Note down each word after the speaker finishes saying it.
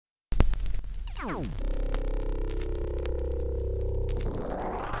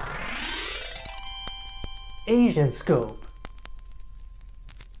AsianScope.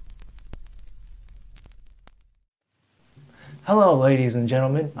 Hello ladies and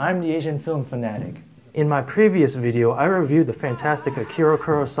gentlemen, I'm the Asian film fanatic. In my previous video, I reviewed the fantastic Akira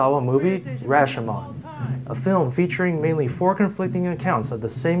Kurosawa movie, Rashomon, a film featuring mainly 4 conflicting accounts of the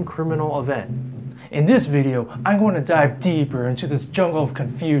same criminal event. In this video, I'm going to dive deeper into this jungle of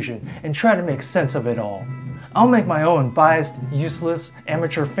confusion and try to make sense of it all. I'll make my own biased, useless,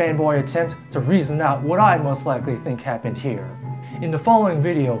 amateur fanboy attempt to reason out what I most likely think happened here. In the following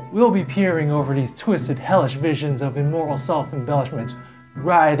video, we'll be peering over these twisted, hellish visions of immoral self-embellishments,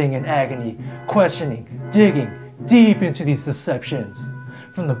 writhing in agony, questioning, digging deep into these deceptions.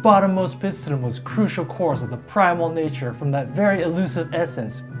 From the bottommost pits to the most crucial cores of the primal nature, from that very elusive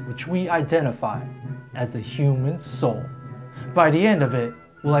essence which we identify as the human soul. By the end of it,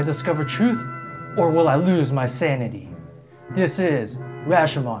 will I discover truth, or will I lose my sanity? This is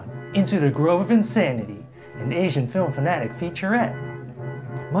Rashomon, Into the Grove of Insanity, an Asian film fanatic featurette.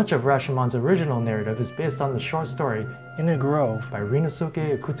 Much of Rashomon's original narrative is based on the short story In a Grove by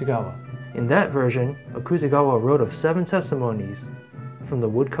Rinosuke Akutagawa. In that version, Akutagawa wrote of 7 testimonies from the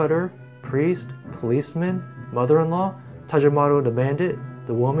woodcutter, priest, policeman, mother-in-law, Tajamaru the bandit,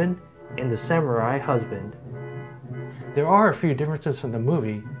 the woman, and the samurai husband. There are a few differences from the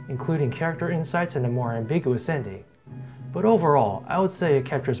movie, including character insights and a more ambiguous ending. But overall, I would say it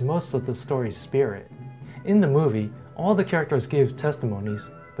captures most of the story's spirit. In the movie, all the characters give testimonies,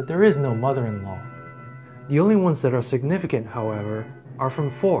 but there is no mother-in-law. The only ones that are significant, however, are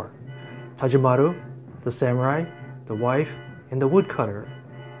from 4: Tajamaru, the samurai, the wife, and the woodcutter.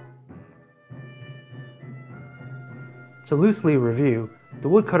 To loosely review, the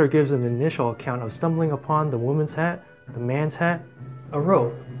woodcutter gives an initial account of stumbling upon the woman's hat, the man's hat, a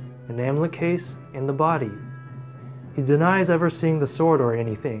rope, an amulet case, and the body. He denies ever seeing the sword or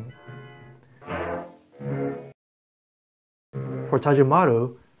anything. For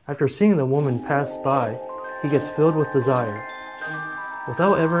Tajamaru, after seeing the woman pass by, he gets filled with desire.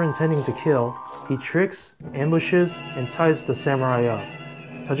 Without ever intending to kill, he tricks, ambushes, and ties the samurai up.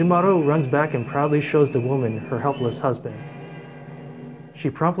 Tajamaru runs back and proudly shows the woman her helpless husband. She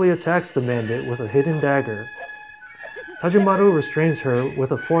promptly attacks the bandit with a hidden dagger. Tajamaru restrains her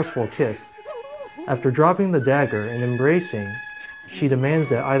with a forceful kiss. After dropping the dagger and embracing, she demands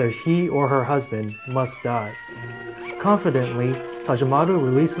that either he or her husband must die. Confidently, Tajamaru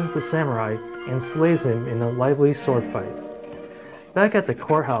releases the samurai and slays him in a lively sword fight. Back at the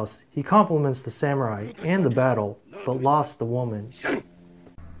courthouse, he compliments the samurai and the battle, but lost the woman.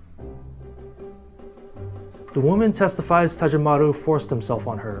 The woman testifies Tajamaru forced himself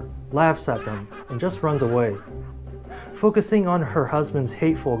on her, laughs at them, and just runs away. Focusing on her husband's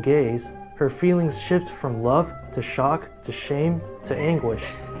hateful gaze, her feelings shift from love to shock to shame to anguish.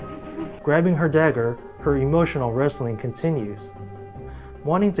 Grabbing her dagger, her emotional wrestling continues.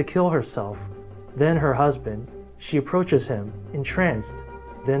 Wanting to kill herself, then her husband, she approaches him, entranced,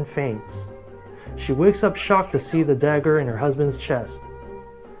 then faints. She wakes up shocked to see the dagger in her husband's chest.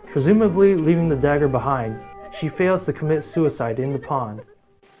 Presumably leaving the dagger behind, she fails to commit suicide in the pond.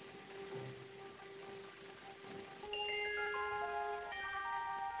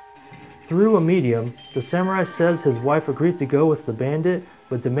 Through a medium, the samurai says his wife agreed to go with the bandit,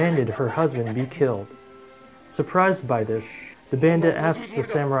 but demanded her husband be killed. Surprised by this, the bandit asks the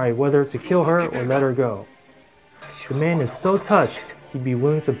samurai whether to kill her or let her go. The man is so touched, he'd be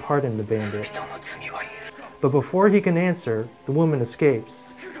willing to pardon the bandit. But before he can answer, the woman escapes.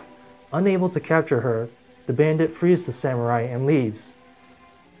 Unable to capture her, the bandit frees the samurai and leaves.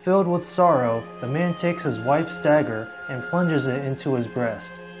 Filled with sorrow, the man takes his wife's dagger and plunges it into his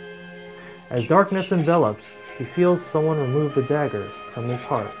breast. As darkness envelops, he feels someone remove the dagger from his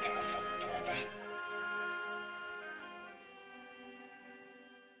heart.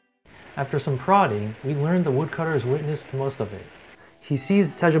 After some prodding, we learn the woodcutter has witnessed most of it. He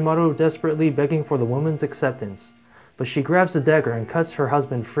sees Tajamaru desperately begging for the woman's acceptance, but she grabs the dagger and cuts her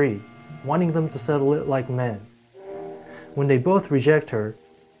husband free, wanting them to settle it like men. When they both reject her,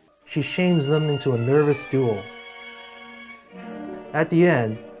 she shames them into a nervous duel. At the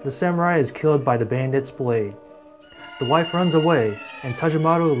end, the samurai is killed by the bandit's blade. The wife runs away, and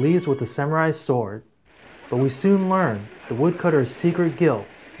Tajamaru leaves with the samurai's sword. But we soon learn the woodcutter's secret guilt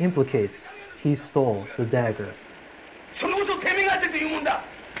implicates he stole the dagger.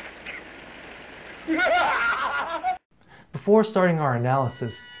 Before starting our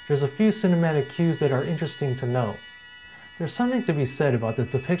analysis, there's a few cinematic cues that are interesting to note. There's something to be said about the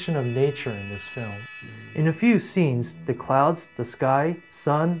depiction of nature in this film. In a few scenes, the clouds, the sky,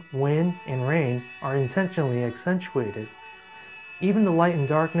 sun, wind, and rain are intentionally accentuated. Even the light and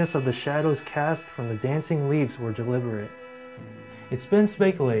darkness of the shadows cast from the dancing leaves were deliberate. It's been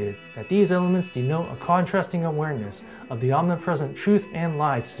speculated that these elements denote a contrasting awareness of the omnipresent truth and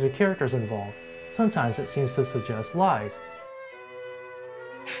lies to the characters involved. Sometimes it seems to suggest lies.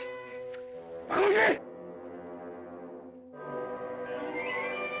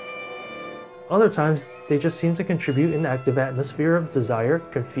 Other times, they just seem to contribute an active atmosphere of desire,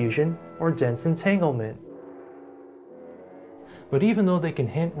 confusion, or dense entanglement. But even though they can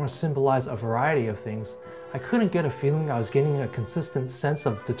hint or symbolize a variety of things, I couldn't get a feeling I was getting a consistent sense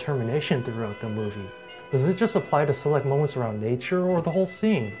of determination throughout the movie. Does it just apply to select moments around nature or the whole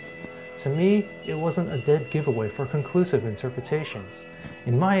scene? To me, it wasn't a dead giveaway for conclusive interpretations.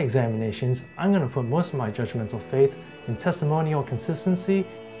 In my examinations, I'm going to put most of my judgmental faith in testimonial consistency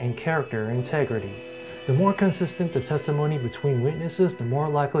and character integrity. The more consistent the testimony between witnesses, the more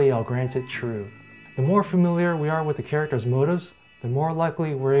likely I'll grant it true. The more familiar we are with the character's motives, the more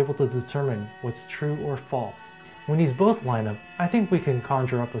likely we're able to determine what's true or false. When these both line up, I think we can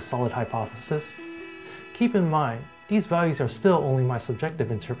conjure up a solid hypothesis. Keep in mind, these values are still only my subjective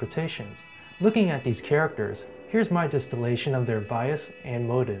interpretations. Looking at these characters, here's my distillation of their bias and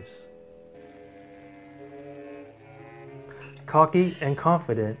motives. Cocky and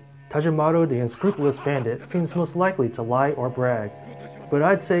confident, Tajimaro the unscrupulous bandit seems most likely to lie or brag, but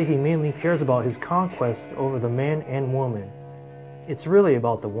I'd say he mainly cares about his conquest over the man and woman. It's really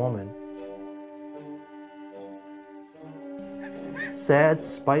about the woman. Sad,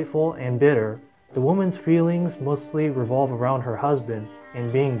 spiteful, and bitter, the woman's feelings mostly revolve around her husband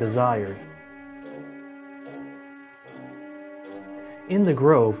and being desired. In The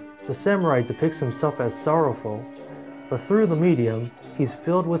Grove, the samurai depicts himself as sorrowful, but through the medium, he's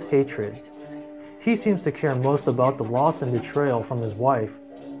filled with hatred. He seems to care most about the loss and betrayal from his wife,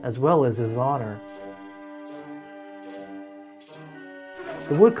 as well as his honor.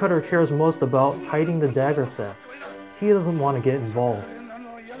 The woodcutter cares most about hiding the dagger theft. He doesn't want to get involved.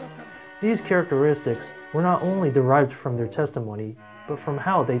 These characteristics were not only derived from their testimony, but from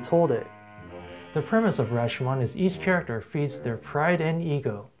how they told it. The premise of Rashomon is each character feeds their pride and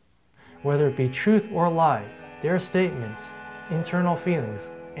ego. Whether it be truth or lie, their statements, internal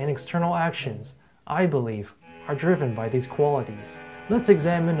feelings, and external actions, I believe, are driven by these qualities. Let's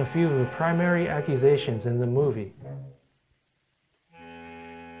examine a few of the primary accusations in the movie.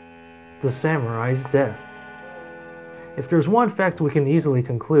 The samurai's death. If there's one fact we can easily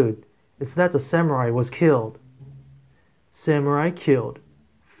conclude, it's that the samurai was killed. Samurai killed.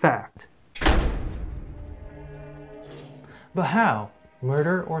 Fact. But how?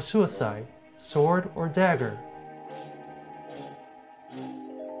 Murder or suicide? Sword or dagger?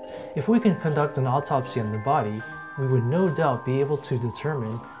 If we can conduct an autopsy on the body, we would no doubt be able to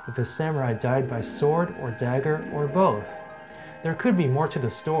determine if the samurai died by sword or dagger or both. There could be more to the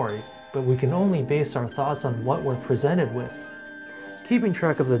story, but we can only base our thoughts on what we're presented with. Keeping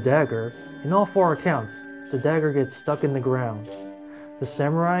track of the dagger, in all four accounts, the dagger gets stuck in the ground. The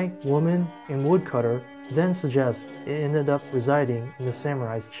samurai, woman, and woodcutter then suggest it ended up residing in the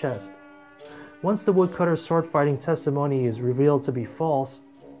samurai's chest. Once the woodcutter's sword-fighting testimony is revealed to be false,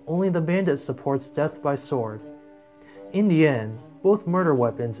 only the bandit supports death by sword. In the end, both murder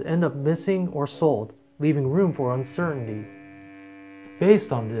weapons end up missing or sold, leaving room for uncertainty.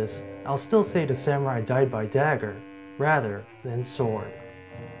 Based on this, I'll still say the samurai died by dagger, rather than sword.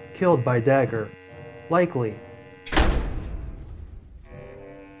 Killed by dagger. Likely.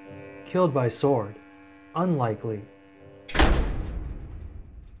 Killed by sword. Unlikely.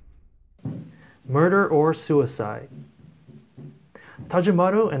 Murder or suicide.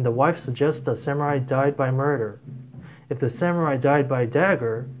 Tajimaro and the wife suggest the samurai died by murder. If the samurai died by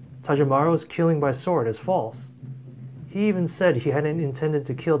dagger, Tajimaro's killing by sword is false. He even said he hadn't intended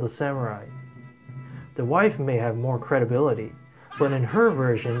to kill the samurai. The wife may have more credibility, but in her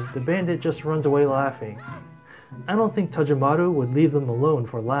version, the bandit just runs away laughing. I don't think Tajimaro would leave them alone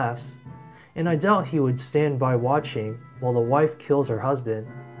for laughs, and I doubt he would stand by watching while the wife kills her husband.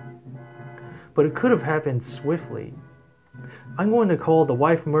 But it could have happened swiftly. I'm going to call the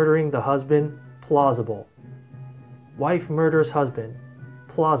wife murdering the husband plausible. Wife murders husband.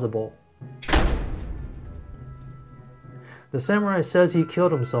 Plausible. The samurai says he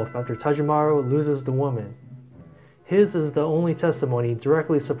killed himself after Tajimaro loses the woman. His is the only testimony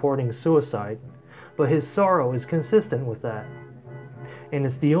directly supporting suicide, but his sorrow is consistent with that. And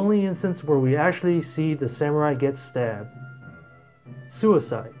it's the only instance where we actually see the samurai get stabbed.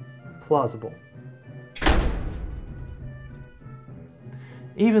 Suicide. Plausible.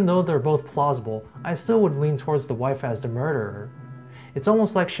 Even though they're both plausible, I still would lean towards the wife as the murderer. It's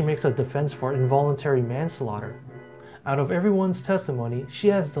almost like she makes a defense for involuntary manslaughter. Out of everyone's testimony, she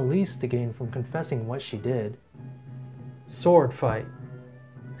has the least to gain from confessing what she did. Sword fight.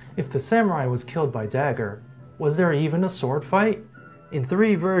 If the samurai was killed by dagger, was there even a sword fight? In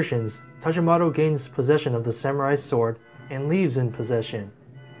 3 versions, Tajimaro gains possession of the samurai's sword and leaves in possession.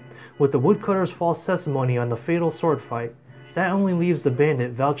 With the woodcutter's false testimony on the fatal sword fight, that only leaves the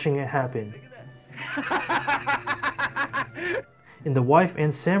bandit vouching it happened. In the wife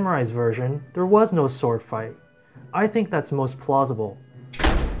and samurai's version, there was no sword fight. I think that's most plausible.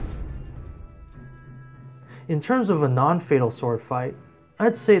 In terms of a non-fatal sword fight,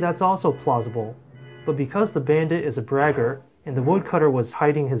 I'd say that's also plausible, but because the bandit is a braggart and the woodcutter was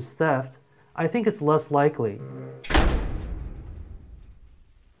hiding his theft, I think it's less likely.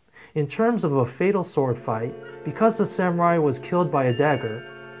 In terms of a fatal sword fight, because the samurai was killed by a dagger,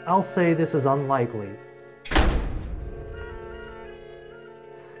 I'll say this is unlikely.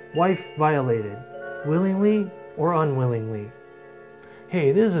 Wife violated, willingly or unwillingly?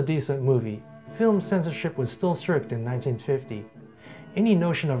 Hey, this is a decent movie. Film censorship was still strict in 1950. Any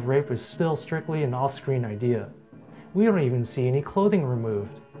notion of rape is still strictly an off-screen idea. We don't even see any clothing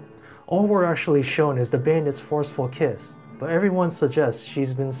removed. All we're actually shown is the bandit's forceful kiss, but everyone suggests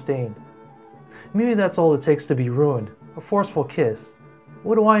she's been stained. Maybe that's all it takes to be ruined, a forceful kiss.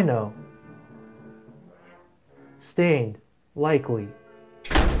 What do I know? Stained, likely.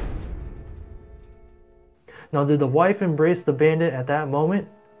 Now, did the wife embrace the bandit at that moment?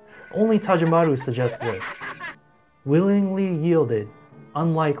 Only Tajimaru suggests this. Willingly yielded,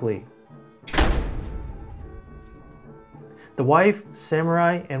 unlikely. The wife,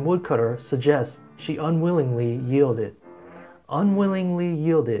 samurai, and woodcutter suggest she unwillingly yielded. Unwillingly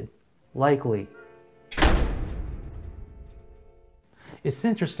yielded, likely. It's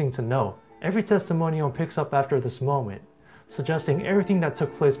interesting to know, every testimonial picks up after this moment, suggesting everything that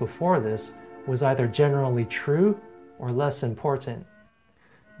took place before this was either generally true or less important.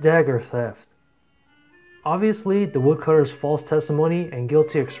 Dagger theft. Obviously, the woodcutter's false testimony and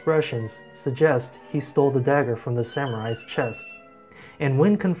guilty expressions suggest he stole the dagger from the samurai's chest. And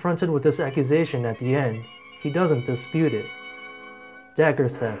when confronted with this accusation at the end, he doesn't dispute it. Dagger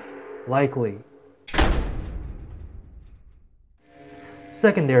theft, likely.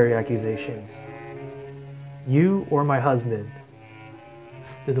 Secondary accusations. You or my husband.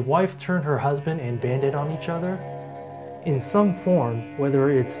 Did the wife turn her husband and bandit on each other? In some form, whether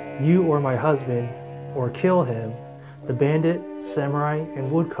it's you or my husband, or kill him, the bandit, samurai,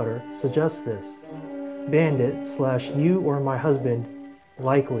 and woodcutter suggest this. Bandit/you or my husband,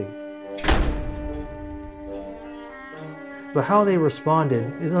 likely. But how they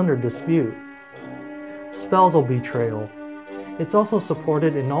responded is under dispute. Spousal betrayal. It's also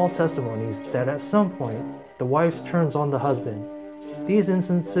supported in all testimonies that at some point, the wife turns on the husband. These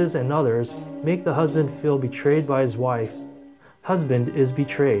instances and others make the husband feel betrayed by his wife. Husband is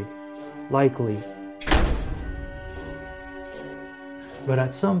betrayed, likely. But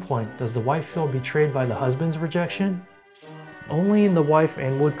at some point, does the wife feel betrayed by the husband's rejection? Only in the wife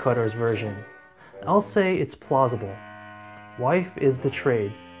and woodcutter's version. I'll say it's plausible. Wife is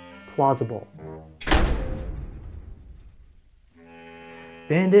betrayed, plausible.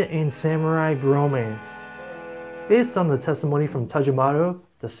 Bandit and samurai bromance. Based on the testimony from Tajimaru,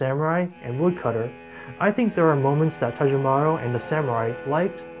 the samurai, and woodcutter, I think there are moments that Tajimaru and the samurai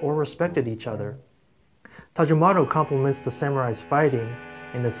liked or respected each other. Tajimaru compliments the samurai's fighting,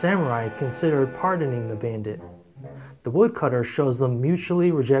 and the samurai considered pardoning the bandit. The woodcutter shows them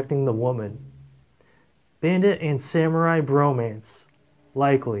mutually rejecting the woman. Bandit and samurai bromance.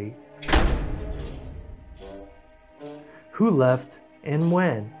 Likely. Who left and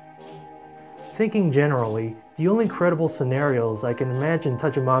when? Thinking generally, the only credible scenarios I can imagine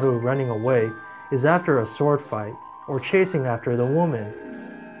Tajimaru running away is after a sword fight, or chasing after the woman.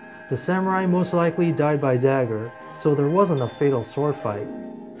 The samurai most likely died by dagger, so there wasn't a fatal sword fight.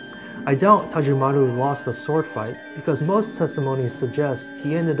 I doubt Tajimaru lost the sword fight because most testimonies suggest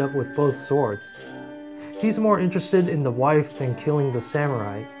he ended up with both swords. He's more interested in the wife than killing the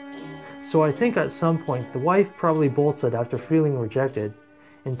samurai. So I think at some point the wife probably bolted after feeling rejected,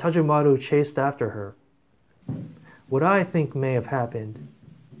 and Tajimaru chased after her. What I think may have happened.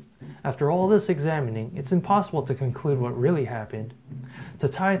 After all this examining, it's impossible to conclude what really happened. To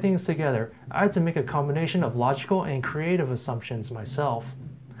tie things together, I had to make a combination of logical and creative assumptions myself.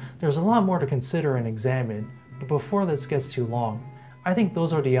 There's a lot more to consider and examine, but before this gets too long, I think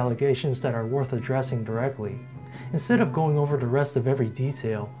those are the allegations that are worth addressing directly. Instead of going over the rest of every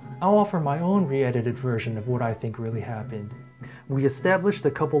detail, I'll offer my own re-edited version of what I think really happened. We establish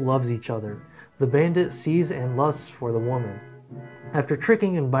the couple loves each other. The bandit sees and lusts for the woman. After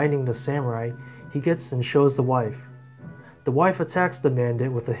tricking and binding the samurai, he gets and shows the wife. The wife attacks the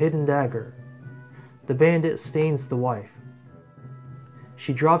bandit with a hidden dagger. The bandit stains the wife.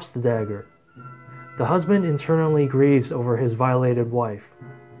 She drops the dagger. The husband internally grieves over his violated wife.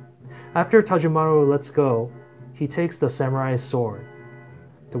 After Tajimaro lets go, he takes the samurai's sword.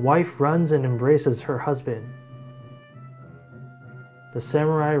 The wife runs and embraces her husband. The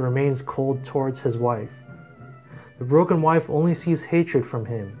samurai remains cold towards his wife. The broken wife only sees hatred from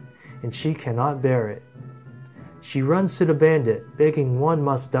him, and she cannot bear it. She runs to the bandit, begging one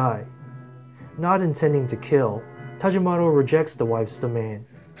must die. Not intending to kill, Tajimaro rejects the wife's demand.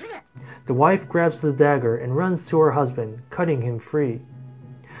 The wife grabs the dagger and runs to her husband, cutting him free.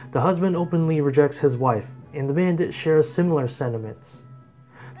 The husband openly rejects his wife, and the bandit shares similar sentiments.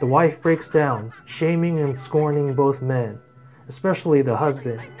 The wife breaks down, shaming and scorning both men, especially the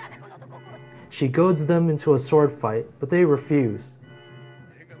husband. She goads them into a sword fight, but they refuse.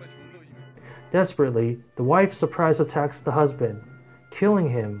 Desperately, the wife surprise attacks the husband, killing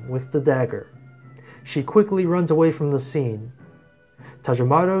him with the dagger. She quickly runs away from the scene.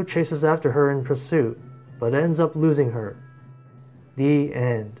 Tajimaro chases after her in pursuit, but ends up losing her. The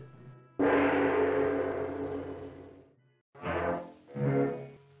end.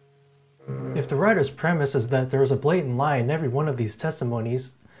 If the writer's premise is that there is a blatant lie in every one of these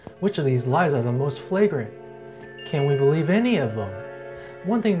testimonies, which of these lies are the most flagrant? Can we believe any of them?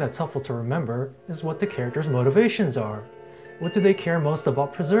 One thing that's helpful to remember is what the characters' motivations are. What do they care most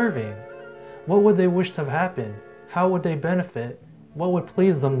about preserving? What would they wish to have happened? How would they benefit? What would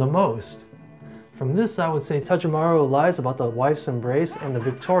please them the most? From this, I would say Tajimaro lies about the wife's embrace and the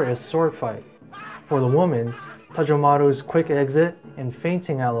victorious sword fight. For the woman, Tajimaro's quick exit and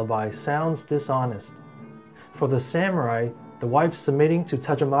fainting alibi sounds dishonest. For the samurai, the wife submitting to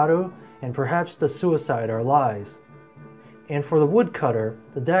Tajimaro and perhaps the suicide are lies. And for the woodcutter,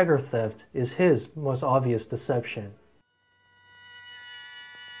 the dagger theft is his most obvious deception.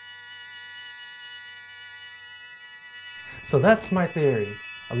 So that's my theory.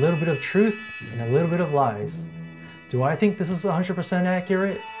 A little bit of truth and a little bit of lies. Do I think this is 100%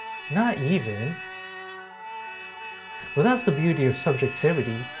 accurate? Not even. But that's the beauty of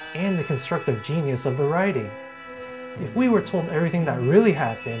subjectivity and the constructive genius of the writing. If we were told everything that really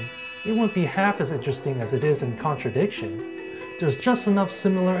happened, it wouldn't be half as interesting as it is in contradiction. There's just enough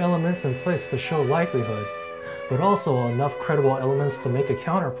similar elements in place to show likelihood, but also enough credible elements to make a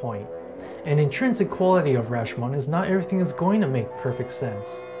counterpoint. An intrinsic quality of Rashomon is not everything is going to make perfect sense.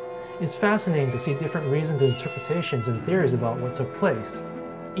 It's fascinating to see different reasons, interpretations, and theories about what took place,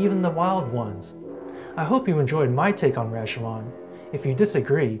 even the wild ones. I hope you enjoyed my take on Rashomon. If you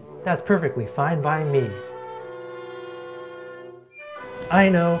disagree, that's perfectly fine by me. I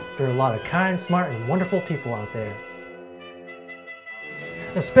know there are a lot of kind, smart, and wonderful people out there.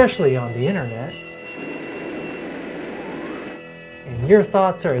 Especially on the internet. And your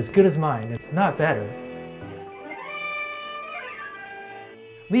thoughts are as good as mine, if not better.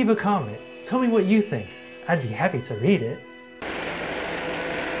 Leave a comment. Tell me what you think. I'd be happy to read it.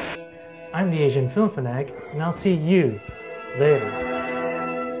 I'm the Asian Film Fanatic, and I'll see you later.